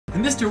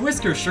Mr.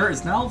 Whiskers shirt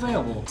is now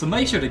available, so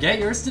make sure to get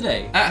yours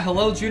today at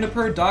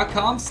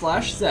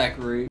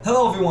hellojuniper.com/Zachary.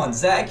 Hello everyone,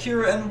 Zach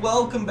here, and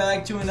welcome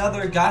back to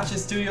another Gacha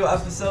Studio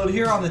episode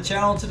here on the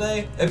channel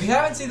today. If you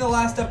haven't seen the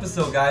last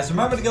episode, guys,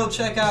 remember to go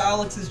check out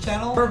Alex's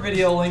channel. Her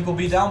video link will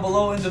be down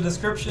below in the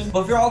description.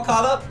 But if you're all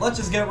caught up, let's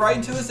just get right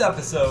into this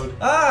episode.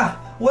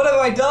 What have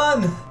I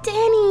done?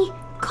 Danny,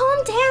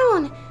 calm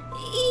down.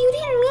 You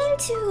didn't mean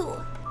to.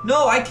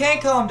 No, I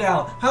can't calm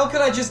down. How could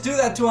I just do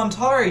that to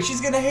Antari?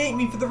 She's gonna hate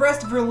me for the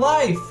rest of her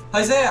life.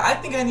 Isaiah, I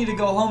think I need to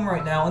go home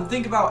right now and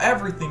think about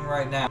everything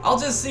right now. I'll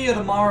just see you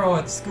tomorrow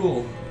at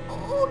school.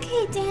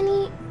 Okay,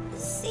 Danny.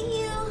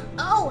 See you.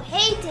 Oh,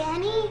 hey,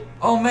 Danny.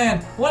 Oh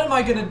man, what am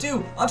I gonna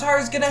do?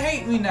 Antari's gonna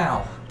hate me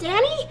now.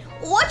 Danny,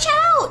 watch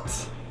out.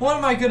 What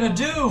am I gonna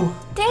do?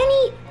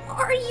 Danny,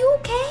 are you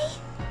okay?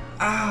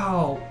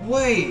 Ow,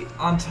 wait,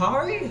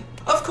 Antari?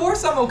 Of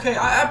course I'm okay.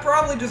 I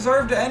probably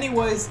deserved it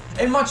anyways,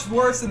 and much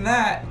worse than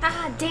that.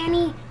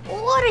 Danny,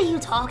 what are you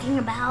talking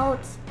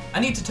about?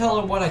 I need to tell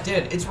her what I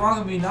did. It's wrong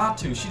of me not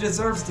to. She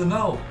deserves to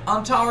know.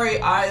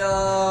 Antari,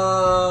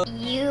 How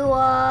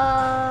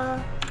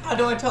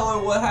do I tell her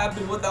what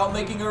happened without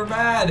making her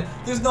mad?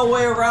 There's no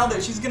way around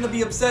it. She's gonna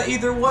be upset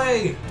either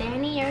way.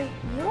 Danny, are you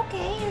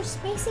okay? You're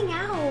spacing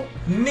out.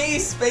 Me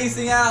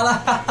spacing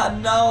out?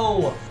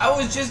 No. I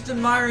was just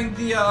admiring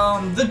the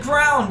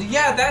ground.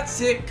 Yeah, that's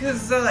it,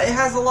 because it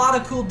has a lot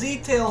of cool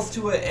details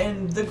to it,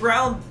 and the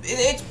ground,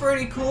 it's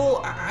pretty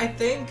cool, I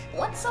think.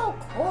 What's so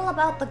cool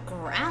about the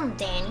ground,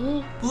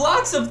 Danny?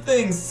 Lots of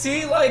things.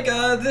 See, like,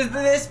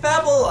 this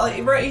pebble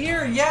right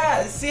here.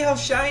 Yeah, see how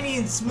shiny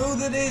and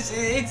smooth it is?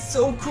 It's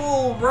so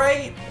cool,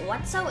 right?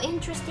 What's so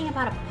interesting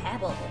about a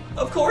pebble?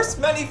 Of course,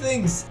 many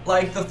things.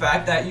 Like the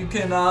fact that you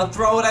can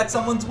throw it at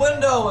someone's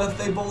window if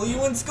they bully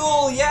you in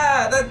school.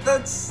 Yeah,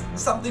 that's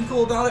something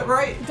cool about it,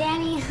 right?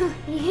 Danny,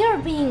 you're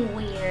being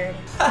weird.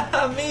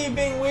 Me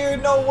being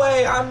weird? No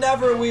way. I'm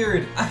never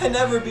weird. I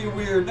never be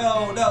weird.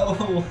 No.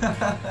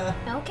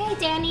 Okay,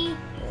 Danny.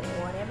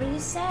 Whatever you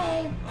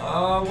say.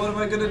 What am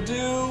I gonna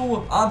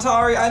do?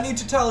 Antari, I need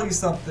to tell you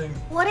something.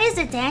 What is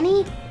it,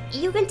 Danny?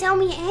 You can tell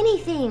me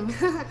anything.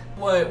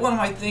 Wait, what am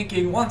I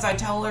thinking? Once I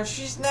tell her,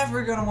 she's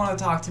never gonna want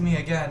to talk to me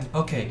again.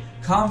 Okay,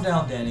 calm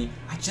down, Danny.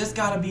 I just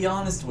gotta be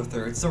honest with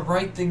her. It's the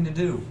right thing to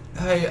do.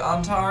 Hey,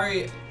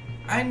 Antari,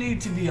 I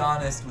need to be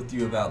honest with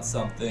you about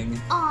something.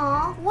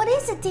 Aw, what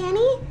is it,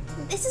 Danny?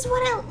 This is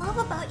what I love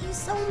about you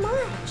so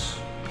much.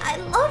 I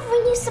love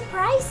when you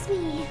surprise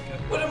me.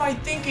 What am I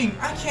thinking?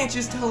 I can't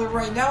just tell her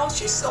right now.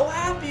 She's so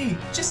happy.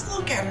 Just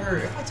look at her.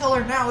 If I tell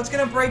her now, it's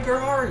gonna break her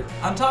heart.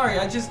 Antari,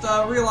 I just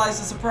realized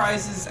the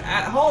surprise is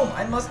at home.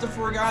 I must have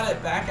forgot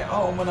it back at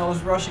home when I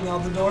was rushing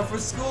out the door for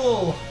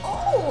school.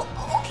 Oh,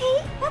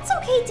 okay. That's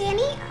okay,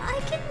 Danny. I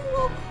can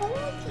walk home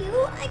with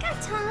you. I got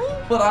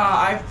time. But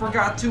I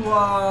forgot to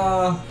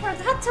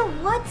Forgot to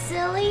what,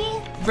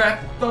 silly?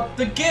 wrap up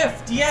the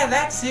gift. Yeah,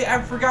 that's it.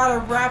 I forgot to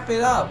wrap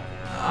it up.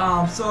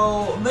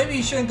 So maybe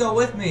you shouldn't go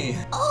with me.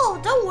 Oh,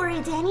 don't worry,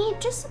 Danny.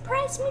 Just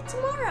surprise me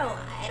tomorrow.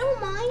 I don't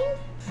mind.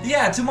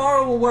 Yeah,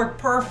 tomorrow will work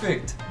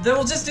perfect. Then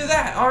we'll just do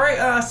that. All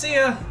right, see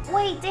ya.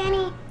 Wait,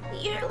 Danny.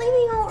 You're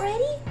leaving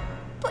already?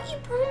 But you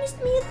promised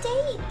me a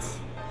date.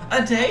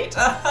 A date?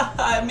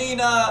 I mean,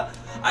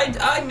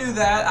 I knew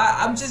that.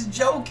 I'm just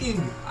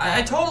joking.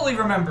 I totally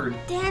remembered.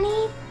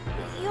 Danny,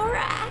 you're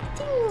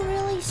acting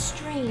really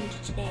strange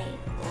today.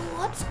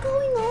 What's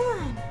going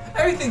on?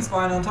 Everything's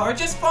fine, Antari,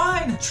 just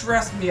fine.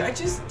 Trust me, I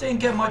just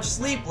didn't get much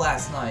sleep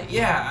last night.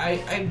 Yeah,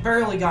 I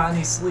barely got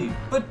any sleep.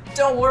 But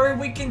don't worry,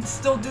 we can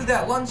still do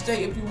that lunch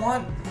date if you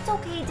want. It's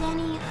okay,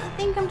 Danny. I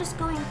think I'm just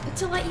going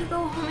to let you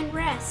go home and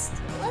rest.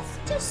 Let's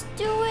just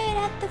do it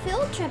at the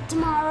field trip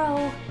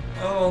tomorrow.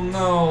 Oh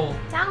no.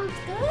 Sounds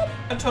good?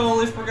 I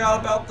totally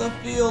forgot about the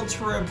field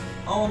trip.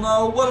 Oh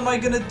no, what am I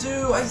gonna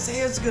do?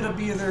 Isaiah's gonna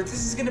be there.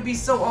 This is gonna be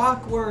so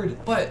awkward.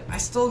 But I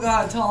still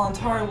gotta tell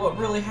Antari what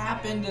really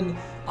happened, and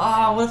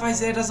what if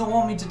Isaiah doesn't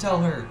want me to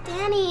tell her?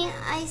 Danny,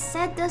 I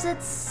said, does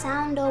it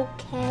sound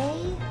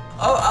okay?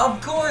 Oh, of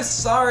course.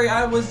 Sorry,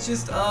 I was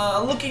just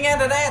looking at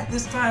an ant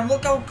this time.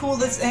 Look how cool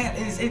this ant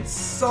is. It's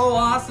so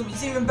awesome.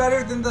 It's even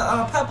better than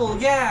the pebble.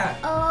 Yeah.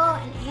 Oh,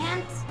 an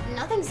ant?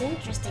 Nothing's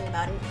interesting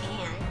about an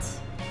ant.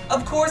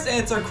 Of course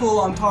ants are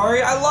cool,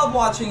 Antari. I love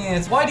watching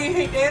ants. Why do you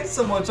hate ants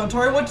so much,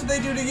 Antari? What did they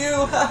do to you?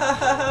 Okay,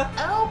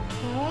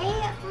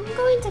 I'm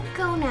going to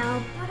go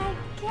now, but I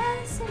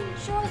guess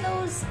enjoy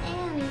those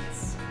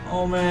ants.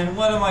 Oh man,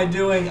 what am I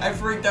doing? I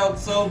freaked out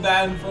so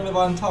bad in front of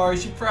Antari.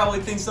 She probably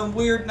thinks I'm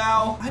weird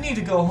now. I need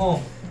to go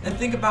home and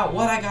think about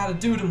what I gotta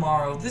do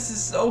tomorrow. This is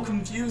so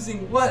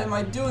confusing. What am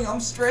I doing? I'm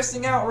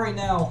stressing out right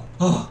now.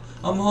 Oh,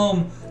 I'm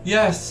home.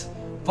 Yes,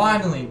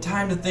 finally,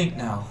 time to think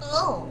now.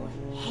 Oh.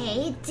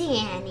 Hey,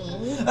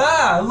 Danny.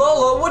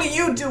 Lola, what are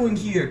you doing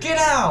here? Get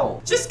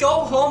out! Just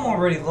go home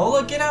already,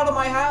 Lola. Get out of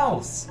my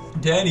house.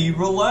 Danny,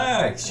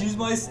 relax. She's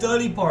my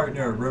study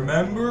partner,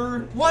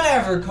 remember?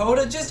 Whatever,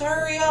 Coda. Just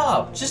hurry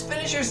up. Just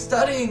finish your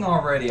studying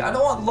already. I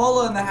don't want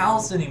Lola in the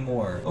house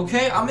anymore.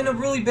 Okay? I'm in a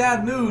really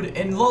bad mood,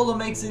 and Lola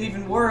makes it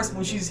even worse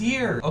when she's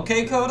here.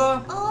 Okay,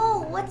 Coda?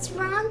 Oh, what's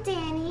wrong,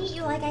 Danny?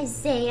 you like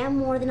Isaiah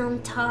more than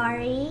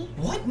Antari?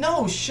 What?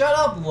 No, shut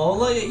up,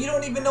 Lola. You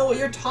don't even know what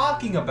you're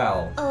talking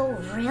about. Oh,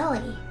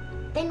 really?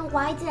 Then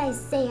why did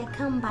Isaiah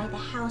come by the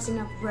house in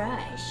a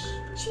rush?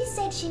 She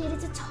said she needed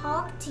to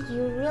talk to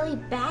you really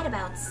bad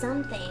about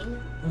something.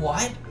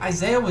 What?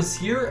 Isaiah was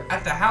here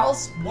at the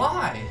house?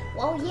 Why?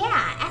 Well,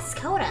 yeah, ask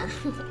Coda.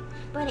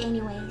 But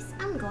anyways,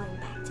 I'm going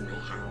back to my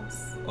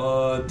house.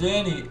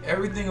 Danny,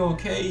 everything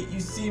okay?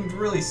 You seemed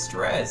really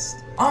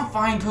stressed. I'm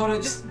fine, Coda.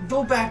 Just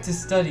go back to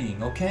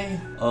studying, okay?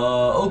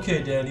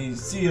 Okay, Danny.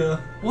 See ya.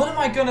 What am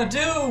I gonna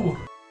do?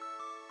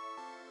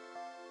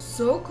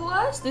 So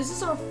class, this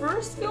is our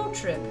first field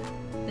trip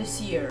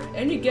this year.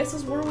 Any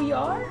guesses where we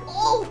are?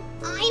 Oh,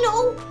 I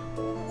know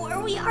where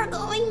we are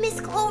going, Miss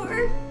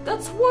Clover.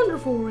 That's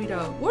wonderful, Rita.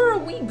 Where are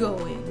we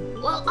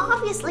going? Well,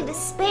 obviously to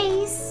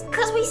space,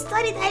 because we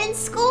studied that in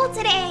school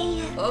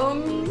today.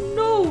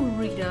 No,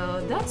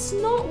 Rita, that's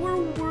not where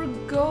we're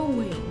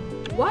going.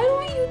 Why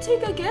don't you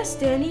take a guess,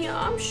 Danny?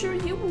 I'm sure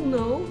you will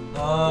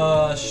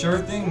know. Sure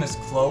thing, Miss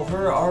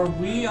Clover. Are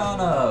we on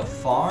a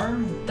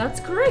farm? That's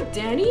correct,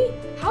 Danny.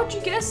 How'd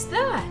you guess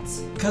that?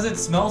 Because it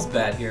smells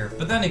bad here.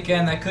 But then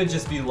again, that could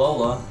just be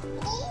Lola.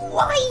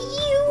 Why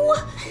you?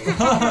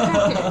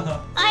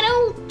 I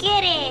don't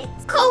get it.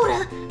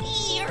 Coda,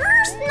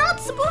 you're not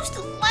supposed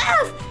to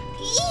laugh.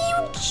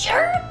 You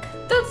jerk.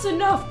 That's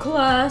enough,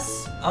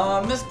 class.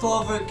 Miss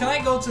Clover, can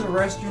I go to the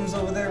restrooms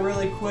over there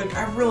really quick?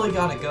 I really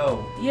gotta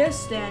go.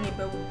 Yes, Danny,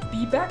 but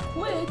be back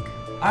quick.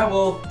 I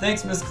will.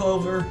 Thanks, Miss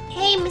Clover.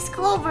 Hey, Miss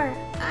Clover,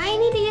 I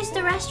need to use the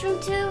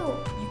restroom too.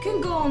 You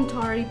can go,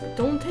 Antari, but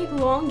don't take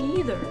long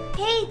either.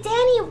 Hey,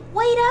 Danny,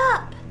 wait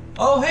up.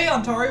 Oh, hey,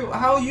 Antari.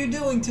 How are you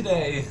doing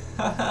today?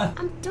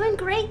 I'm doing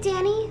great,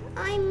 Danny.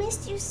 I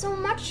missed you so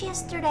much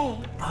yesterday.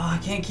 I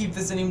can't keep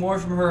this anymore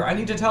from her. I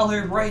need to tell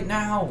her right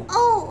now.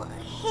 Oh,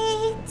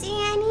 hey,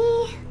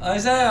 Danny.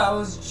 Isaiah, I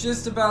was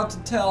just about to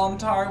tell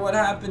Antari what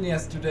happened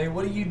yesterday.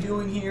 What are you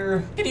doing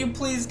here? Can you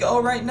please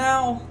go right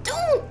now?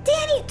 Don't,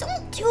 Danny,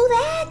 don't do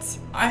that.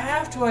 I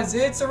have to,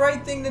 Isaiah. It's the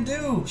right thing to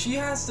do. She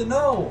has to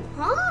know.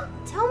 Huh?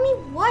 Tell me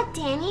what,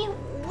 Danny?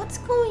 What's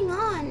going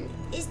on?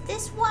 Is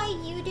this why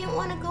you didn't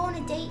want to go on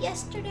a date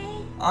yesterday?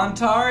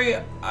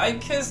 Antari, I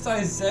kissed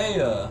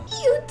Isaiah.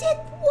 You did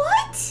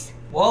what?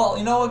 Well,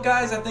 you know what,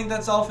 guys? I think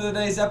that's all for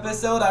today's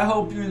episode. I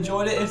hope you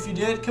enjoyed it. If you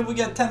did, can we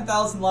get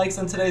 10,000 likes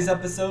on today's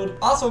episode?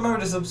 Also, remember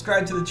to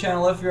subscribe to the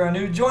channel if you're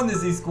new. Join the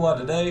Z Squad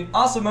today.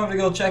 Also, remember to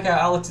go check out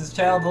Alex's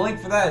channel. The link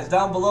for that is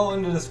down below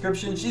in the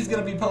description. She's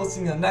going to be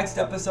posting the next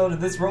episode of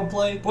this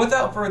roleplay. But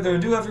without further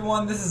ado,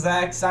 everyone, this is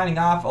Zach signing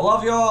off. I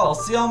love you all. I'll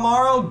see you all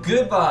tomorrow.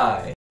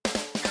 Goodbye.